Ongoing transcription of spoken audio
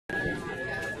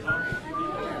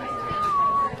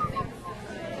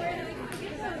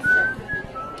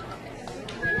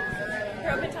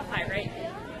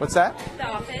What's that? The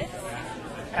office.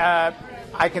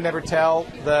 I can never tell.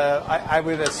 I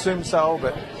would assume so,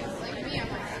 but.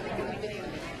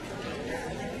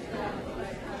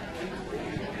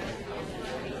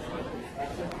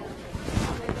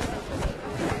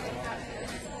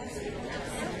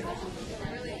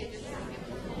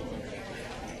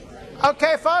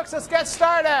 Okay, folks, let's get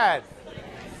started.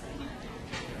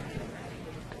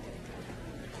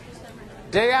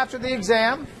 Day after the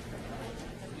exam.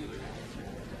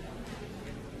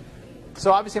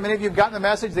 So obviously many of you have gotten the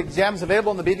message. The exam is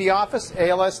available in the BB office,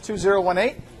 ALS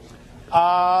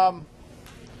 2018.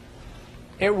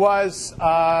 It was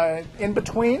in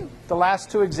between the last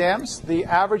two exams. The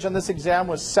average on this exam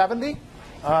was 70.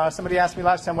 Somebody asked me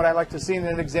last time what I like to see in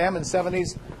an exam. In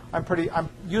 70s, I'm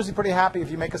usually pretty happy if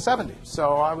you make a 70.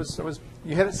 So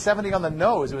you hit it 70 on the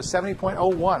nose. It was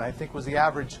 70.01, I think, was the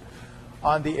average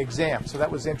on the exam. So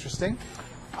that was interesting.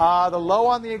 The low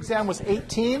on the exam was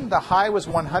 18. The high was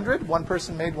 100. One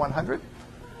person made 100.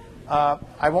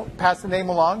 I won't pass the name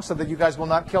along so that you guys will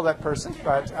not kill that person,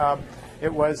 but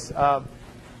it was a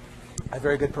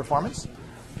very good performance.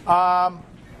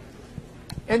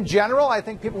 In general, I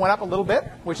think people went up a little bit,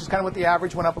 which is kind of what the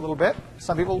average went up a little bit.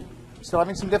 Some people still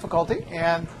having some difficulty,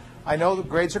 and I know the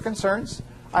grades are concerns.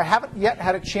 I haven't yet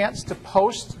had a chance to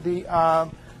post the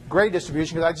grade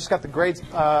distribution because I just got the grades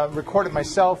recorded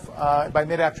myself by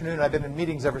mid-afternoon. I've been in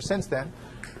meetings ever since then.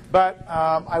 But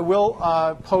I will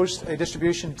post a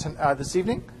distribution this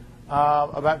evening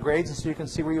about grades, and so you can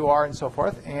see where you are and so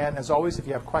forth. And as always, if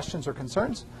you have questions or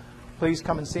concerns, please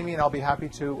come and see me, and I'll be happy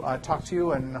to talk to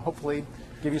you and hopefully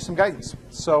give you some guidance.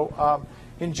 So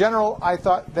in general, I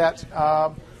thought that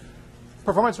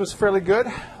performance was fairly good.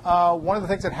 One of the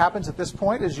things that happens at this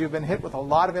point is you've been hit with a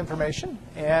lot of information,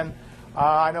 and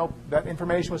I know that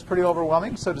information was pretty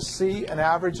overwhelming. So to see an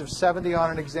average of 70 on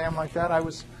an exam like that, I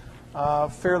was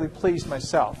fairly pleased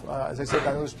myself. As I said,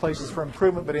 there's places for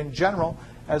improvement, but in general,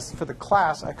 as for the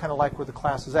class, I kind of like where the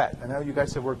class is at. I know you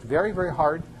guys have worked very, very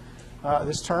hard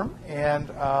this term, and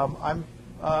I'm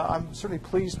certainly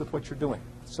pleased with what you're doing.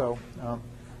 So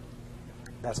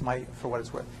that's for what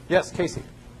it's worth. Yes, Casey.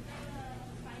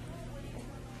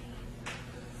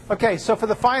 Okay, so for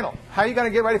the final, how are you going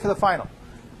to get ready for the final?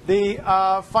 The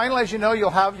final, as you know,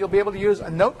 you'll be able to use a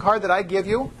note card that I give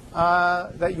you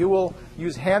that you will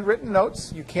use handwritten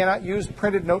notes. You cannot use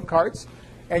printed note cards,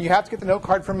 and you have to get the note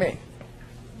card from me.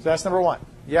 So that's number one.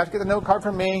 You have to get the note card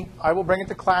from me. I will bring it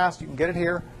to class. You can get it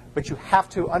here, but you have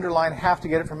to underline have to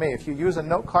get it from me. If you use a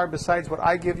note card besides what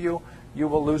I give you, you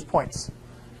will lose points.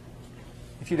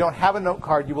 If you don't have a note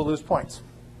card, you will lose points.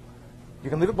 You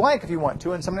can leave it blank if you want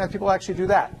to, and sometimes people actually do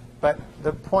that. But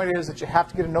the point is that you have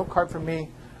to get a note card from me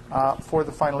for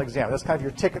the final exam. That's kind of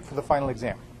your ticket for the final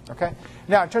exam. Okay?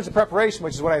 Now, in terms of preparation,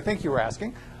 which is what I think you were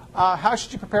asking, how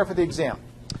should you prepare for the exam?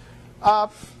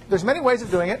 There's many ways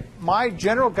of doing it. My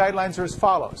general guidelines are as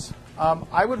follows.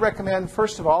 I would recommend,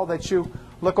 first of all, that you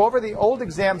look over the old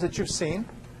exams that you've seen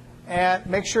and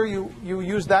make sure you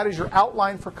use that as your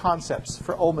outline for concepts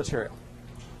for old material.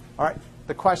 All right?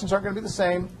 The questions aren't going to be the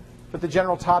same, but the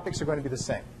general topics are going to be the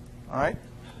same. All right?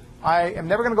 I am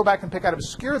never going to go back and pick out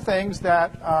obscure things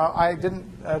that I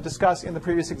didn't discuss in the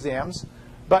previous exams,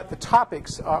 but the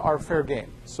topics are fair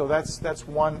game. So that's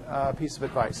one piece of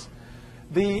advice.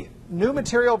 The new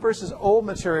material versus old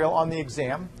material on the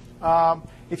exam,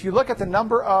 if you look at the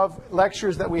number of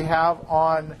lectures that we have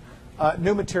on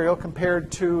new material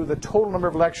compared to the total number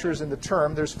of lectures in the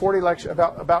term, there's 40 lectures,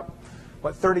 about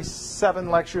 37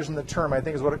 lectures in the term, I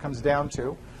think is what it comes down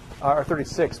to. Or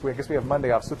 36, I guess we have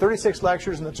Monday off. So 36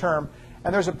 lectures in the term,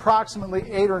 and there's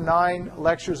approximately 8 or 9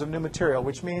 lectures of new material,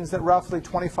 which means that roughly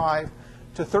 25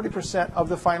 to 30% of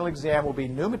the final exam will be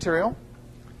new material,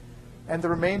 and the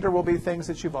remainder will be things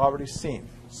that you've already seen.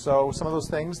 So some of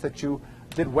those things that you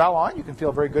did well on, you can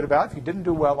feel very good about. If you didn't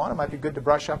do well on, it might be good to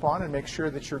brush up on and make sure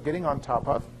that you're getting on top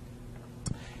of.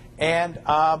 And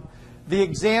the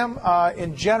exam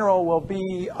in general will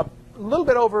be a little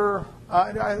bit over,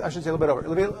 I should say a little bit over.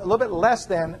 It'll be a little bit less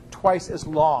than twice as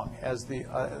long as the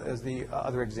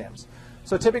other exams.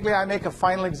 So typically I make a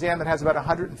final exam that has about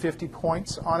 150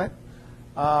 points on it.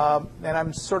 And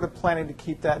I'm sort of planning to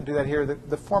keep that and do that here.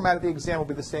 The format of the exam will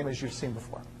be the same as you've seen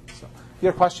before. So, you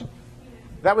have a question?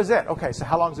 That was it. Okay, so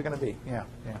how long is it going to be? Yeah.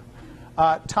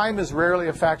 Time is rarely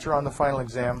a factor on the final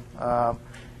exam.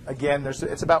 Again,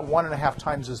 it's about 1.5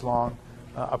 times as long,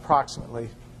 approximately,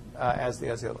 as the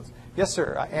other ones. Yes,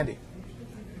 sir. Andy.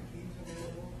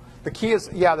 The key is,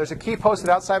 yeah, there's a key posted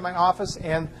outside my office,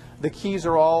 and the keys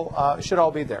are all, should all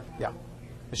be there. Yeah,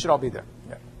 it should all be there.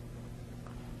 Yeah.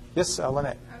 Yes,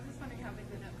 Lynette. I was just wondering how big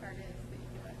the note card is that you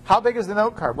give us. How big is the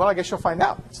note card? Well, I guess you'll find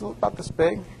out. It's about this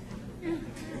big.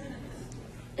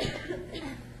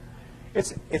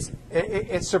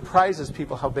 It surprises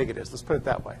people how big it is. Let's put it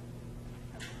that way.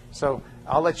 So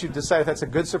I'll let you decide if that's a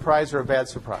good surprise or a bad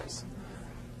surprise.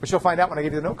 But you'll find out when I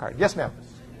give you the note card. Yes, ma'am?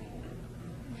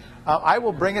 I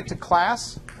will bring it to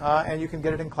class, and you can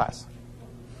get it in class.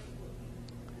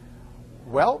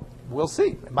 Well, we'll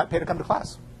see. It might pay to come to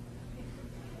class.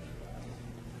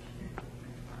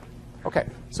 Okay,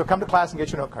 so come to class and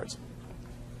get your note cards.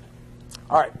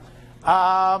 All right.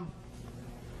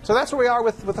 So that's where we are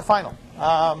with the final.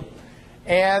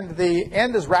 And the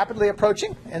end is rapidly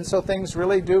approaching, and so things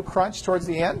really do crunch towards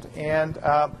the end. And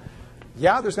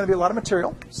yeah, there's going to be a lot of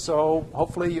material. So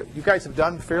hopefully you guys have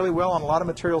done fairly well on a lot of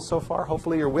material so far.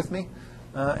 Hopefully you're with me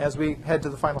as we head to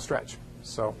the final stretch.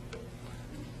 So,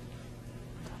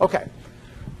 okay.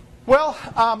 Well,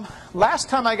 last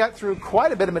time I got through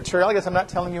quite a bit of material. I guess I'm not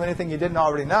telling you anything you didn't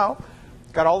already know.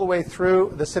 Got all the way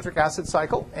through the citric acid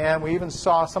cycle, and we even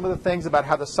saw some of the things about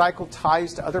how the cycle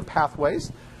ties to other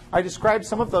pathways. I described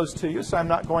some of those to you, so I'm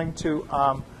not going to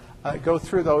go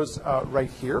through those right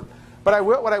here. But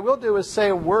what I will do is say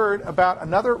a word about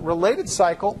another related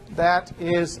cycle that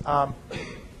is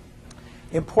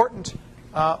important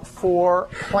for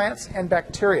plants and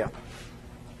bacteria.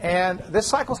 And this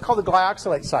cycle is called the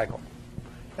glyoxylate cycle.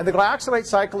 And the glyoxylate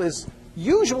cycle is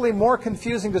usually more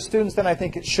confusing to students than I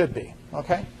think it should be.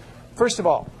 Okay? First of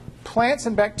all, plants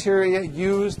and bacteria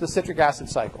use the citric acid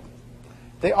cycle.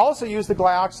 They also use the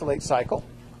glyoxylate cycle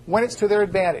when it's to their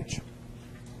advantage.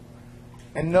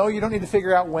 And no, you don't need to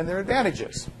figure out when their advantage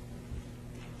is.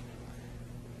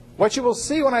 What you will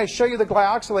see when I show you the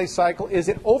glyoxylate cycle is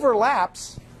it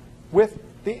overlaps with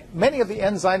many of the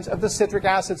enzymes of the citric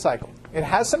acid cycle. It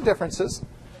has some differences,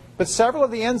 but several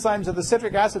of the enzymes of the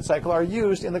citric acid cycle are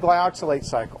used in the glyoxylate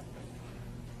cycle.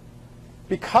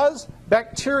 Because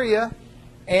bacteria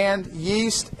and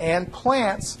yeast and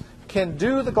plants can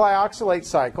do the glyoxylate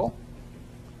cycle,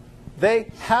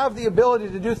 they have the ability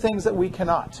to do things that we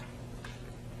cannot.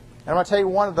 And I'm going to tell you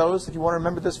one of those, if you want to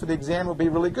remember this for the exam, will be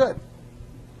really good.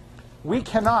 We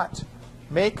cannot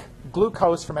make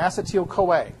glucose from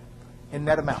acetyl-CoA in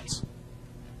net amounts.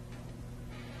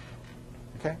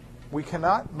 Okay? We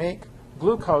cannot make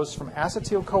glucose from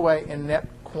acetyl-CoA in net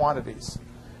quantities.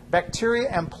 Bacteria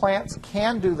and plants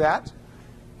can do that,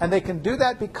 and they can do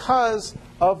that because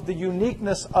of the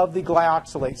uniqueness of the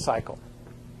glyoxylate cycle.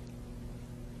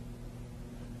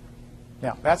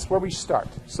 Now, that's where we start.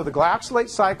 So the glyoxylate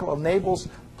cycle enables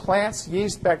plants,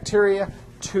 yeast, bacteria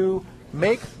to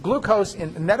make glucose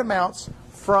in net amounts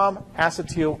from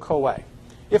acetyl-CoA.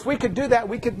 If we could do that,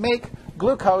 we could make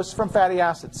glucose from fatty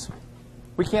acids.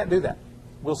 We can't do that.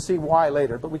 We'll see why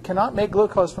later. But we cannot make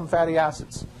glucose from fatty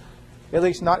acids, at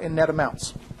least not in net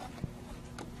amounts.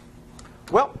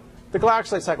 Well, the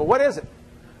glyoxylate cycle, what is it?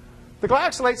 The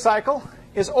glyoxylate cycle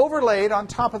is overlaid on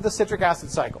top of the citric acid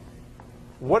cycle.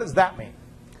 What does that mean?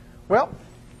 Well,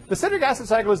 the citric acid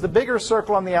cycle is the bigger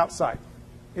circle on the outside.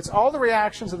 It's all the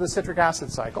reactions of the citric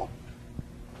acid cycle.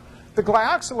 The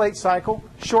glyoxylate cycle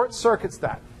short-circuits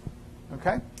that.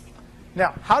 Okay?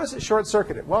 Now, how does it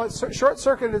short-circuit it? Well, it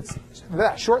short-circuits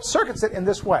it in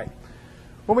this way.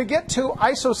 When we get to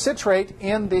isocitrate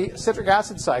in the citric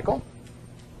acid cycle,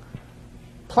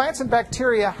 plants and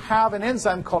bacteria have an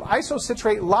enzyme called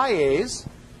isocitrate lyase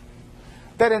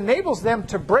that enables them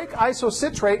to break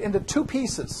isocitrate into two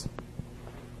pieces.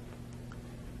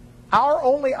 Our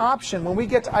only option when we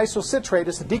get to isocitrate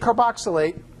is to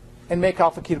decarboxylate and make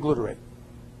alpha-ketoglutarate.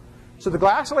 So the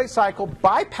glyoxylate cycle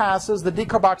bypasses the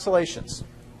decarboxylations.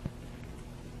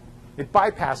 It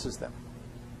bypasses them.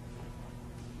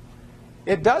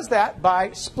 It does that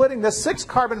by splitting the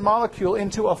 6-carbon molecule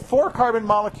into a 4-carbon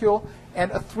molecule and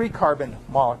a 3-carbon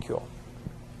molecule.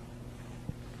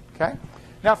 Okay?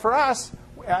 Now for us,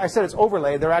 I said it's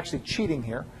overlaid. They're actually cheating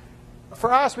here.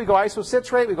 For us, we go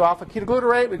isocitrate, we go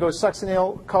alpha-ketoglutarate, we go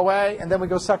succinyl-CoA, and then we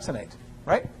go succinate.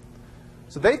 Right?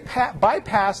 So they've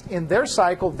bypassed, in their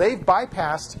cycle, they've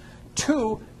bypassed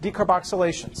 2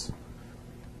 decarboxylations,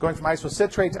 going from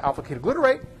isocitrate to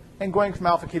alpha-ketoglutarate and going from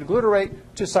alpha-ketoglutarate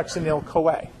to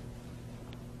succinyl-CoA.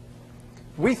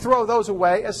 We throw those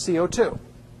away as CO2.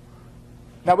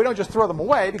 Now, we don't just throw them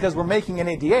away because we're making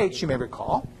NADH, you may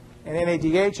recall. And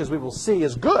NADH, as we will see,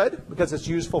 is good because it's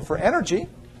useful for energy.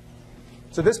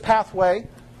 So this pathway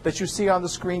that you see on the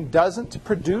screen doesn't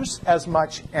produce as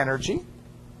much energy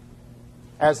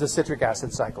as the citric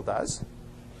acid cycle does.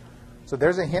 So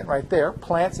there's a hint right there.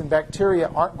 Plants and bacteria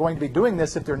aren't going to be doing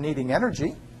this if they're needing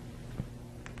energy.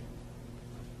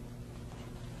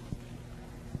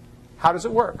 How does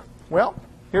it work? Well,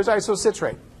 here's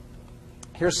isocitrate.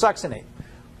 Here's succinate.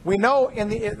 We know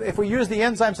if we use the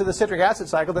enzymes of the citric acid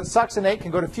cycle that succinate can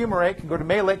go to fumarate, can go to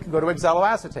malate, can go to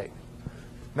oxaloacetate.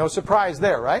 No surprise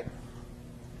there, right?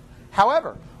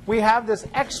 However, we have this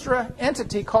extra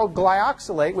entity called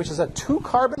glyoxylate, which is a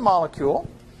 2-carbon molecule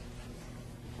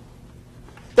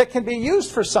that can be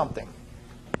used for something.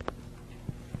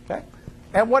 Okay?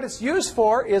 And what it's used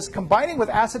for is combining with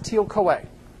acetyl-CoA.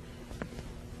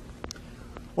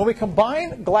 When we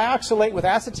combine glyoxylate with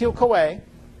acetyl-CoA,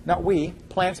 not we,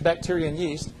 plants, bacteria, and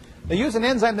yeast, they use an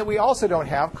enzyme that we also don't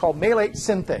have called malate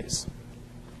synthase.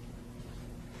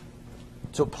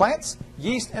 So plants,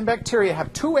 yeast, and bacteria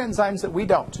have 2 enzymes that we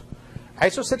don't.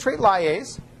 Isocitrate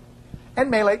lyase and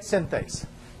malate synthase.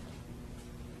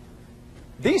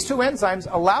 These 2 enzymes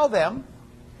allow them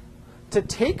to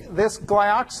take this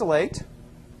glyoxylate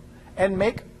and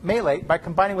make malate by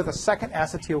combining with a second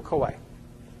acetyl-CoA.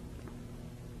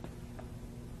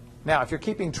 Now, if you're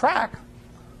keeping track,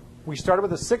 we started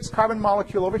with a 6-carbon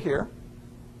molecule over here.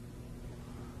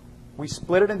 We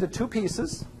split it into 2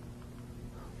 pieces.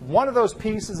 One of those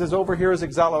pieces is over here as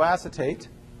oxaloacetate.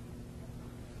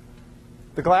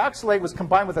 The glyoxylate was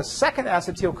combined with a second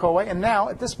acetyl-CoA, and now,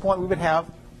 at this point, we would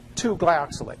have 2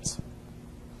 glyoxylates.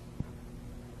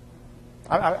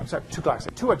 I'm sorry, 2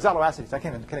 glyoxylates. 2 oxaloacetates. I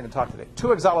can't even talk today. 2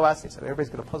 oxaloacetates. Everybody's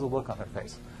got a puzzled look on their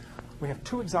face. We have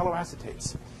 2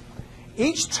 oxaloacetates.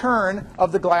 Each turn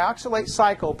of the glyoxylate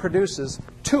cycle produces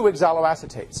 2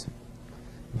 oxaloacetates.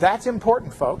 That's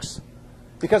important, folks,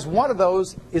 because one of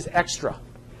those is extra.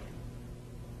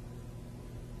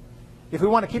 If we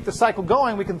want to keep the cycle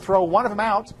going, we can throw one of them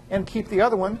out and keep the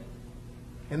other one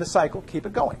in the cycle, keep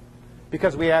it going.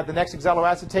 Because we add the next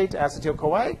oxaloacetate to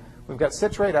acetyl-CoA, we've got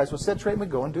citrate, isocitrate, and we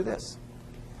go and do this.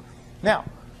 Now,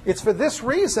 it's for this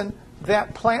reason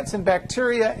that plants and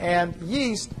bacteria and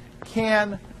yeast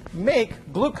can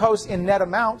make glucose in net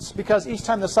amounts, because each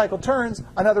time the cycle turns,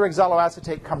 another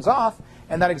oxaloacetate comes off,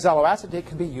 and that oxaloacetate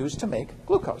can be used to make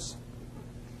glucose.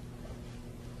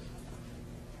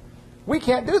 We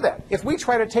can't do that. If we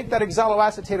try to take that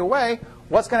oxaloacetate away,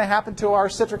 what's going to happen to our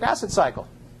citric acid cycle?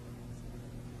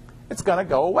 It's going to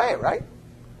go away, right?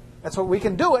 That's what we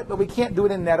can do it, but we can't do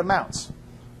it in net amounts.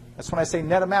 That's when I say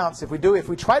net amounts. If we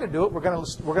try to do it, we're going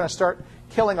to start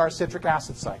killing our citric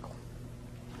acid cycle.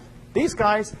 These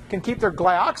guys can keep their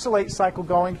glyoxylate cycle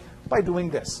going by doing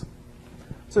this.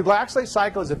 So the glyoxylate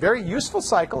cycle is a very useful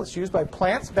cycle. It's used by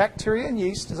plants, bacteria, and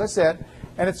yeast, as I said,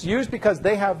 and it's used because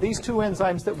they have these 2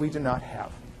 enzymes that we do not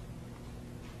have.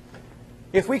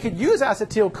 If we could use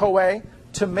acetyl-CoA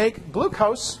to make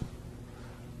glucose,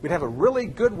 we'd have a really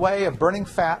good way of burning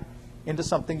fat into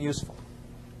something useful.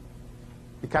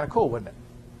 Be kind of cool, wouldn't it?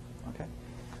 Okay.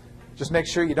 Just make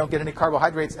sure you don't get any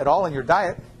carbohydrates at all in your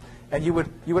diet, and you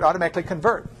would automatically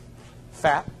convert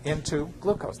fat into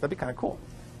glucose. That'd be kind of cool.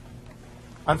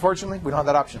 Unfortunately, we don't have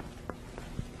that option.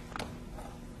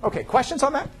 Okay, questions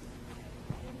on that?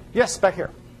 Yes, back here.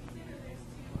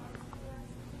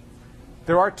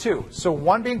 There are 2. So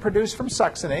one being produced from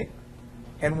succinate,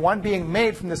 and one being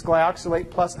made from this glyoxylate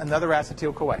plus another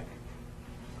acetyl-CoA.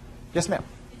 Yes, ma'am?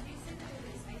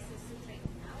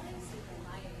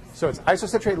 So it's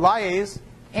isocitrate lyase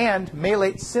and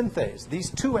malate synthase. These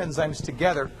 2 enzymes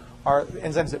together are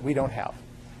enzymes that we don't have.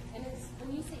 And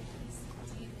when you say yeast,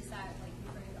 is that like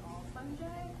referring to all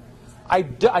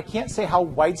fungi? I can't say how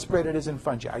widespread it is in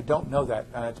fungi. I don't know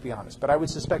that, to be honest, but I would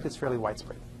suspect it's fairly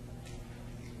widespread.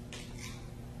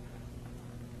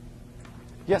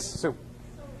 Yes, Sue? So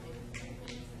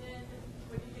instead,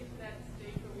 when you get to that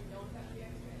stage where we don't have the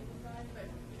extra enzyme,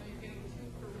 but you're getting 2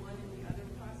 for 1 in the other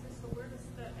process, so where does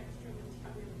the extra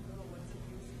material go? What's it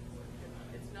used for?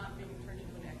 It's not being turned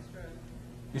into an extra.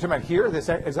 You're talking about here, this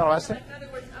oxaloacetate? In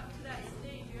other words, up to that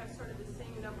stage, you have sort of the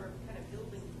same number of kind of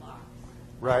building blocks.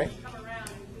 Right. When you come around,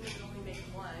 you can only make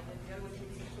 1, and the other one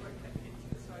takes a shortcut to get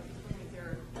 2. So I was just wondering if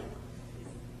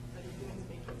are the humans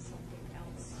making something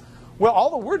else? Well,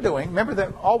 all that we're doing, remember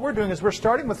that all we're doing is we're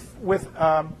starting with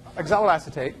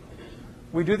oxaloacetate.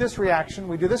 We do this reaction,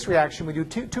 we do this reaction, we do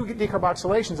two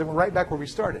decarboxylations, and we're right back where we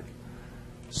started.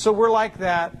 So we're like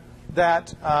that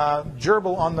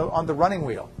gerbil on the running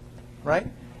wheel, right?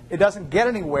 It doesn't get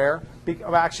anywhere.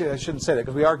 Well, actually, I shouldn't say that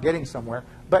because we are getting somewhere.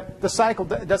 But the cycle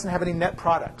doesn't have any net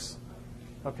products.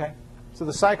 Okay? So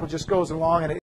the cycle just goes along and it